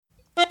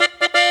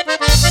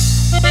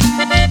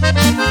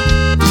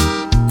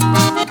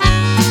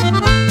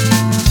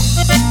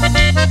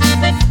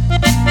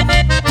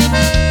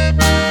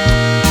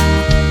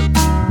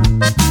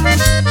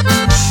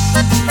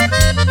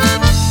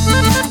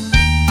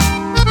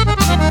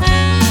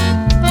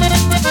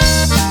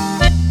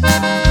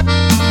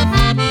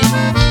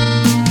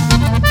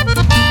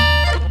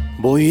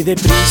Voy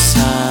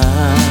deprisa,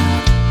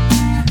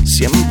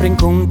 siempre en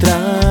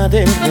contra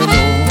del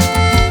reloj.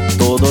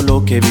 Todo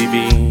lo que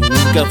viví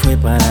nunca fue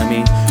para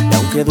mí, y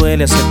aunque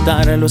duele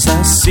aceptarlo es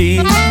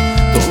así.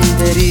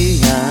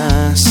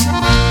 Tonterías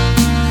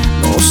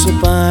nos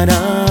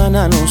separan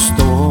a los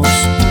dos.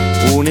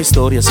 Una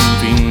historia sin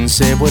fin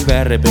se vuelve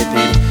a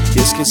repetir, y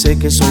es que sé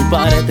que soy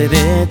parte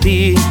de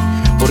ti.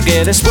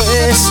 Porque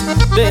después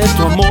de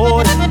tu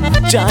amor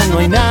ya no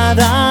hay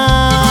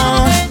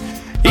nada,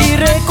 y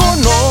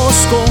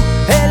reconozco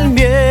el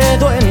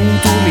miedo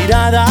en tu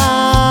mirada.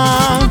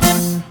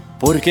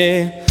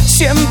 Porque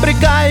siempre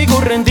caigo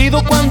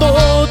rendido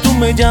cuando tú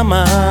me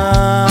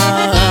llamas.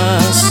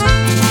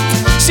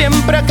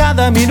 Siempre a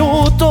cada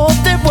minuto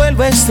te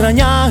vuelvo a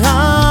extrañar.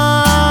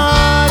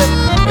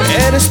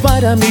 Eres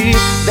para mí,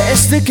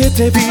 desde que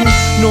te vi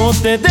no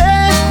te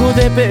dejo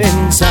de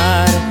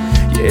pensar.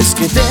 Y es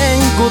que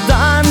tengo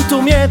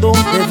tanto miedo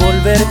de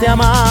volverte a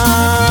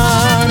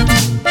amar.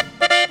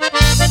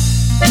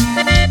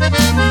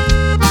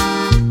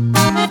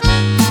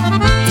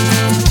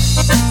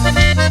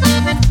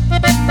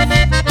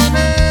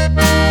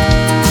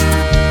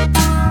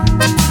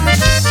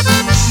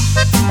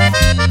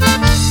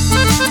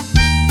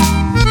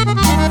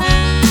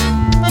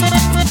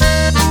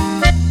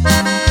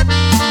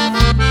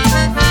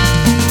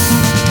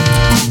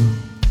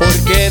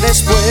 Porque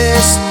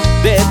después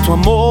de tu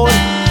amor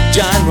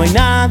ya no hay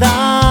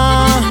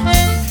nada,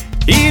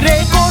 y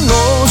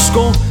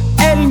reconozco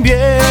el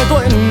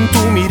miedo en tu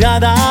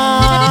mirada.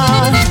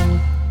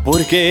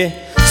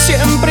 Porque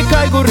siempre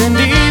caigo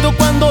rendido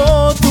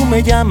cuando tú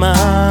me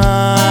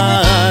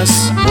llamas.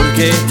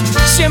 Porque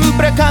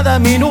siempre a cada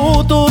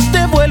minuto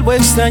te vuelvo a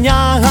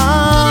extrañar.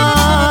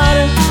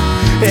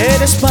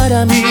 Eres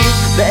para mí,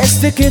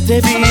 desde que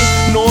te vi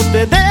no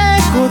te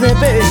dejo de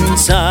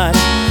pensar.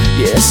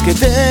 Y es que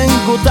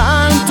tengo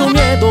tanto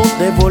miedo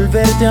de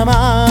volverte a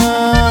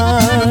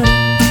amar.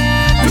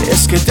 Y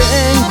es que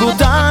tengo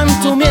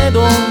tanto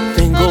miedo,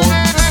 tengo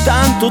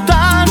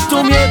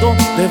tanto miedo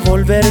de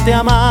volverte a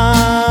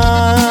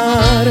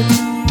amar.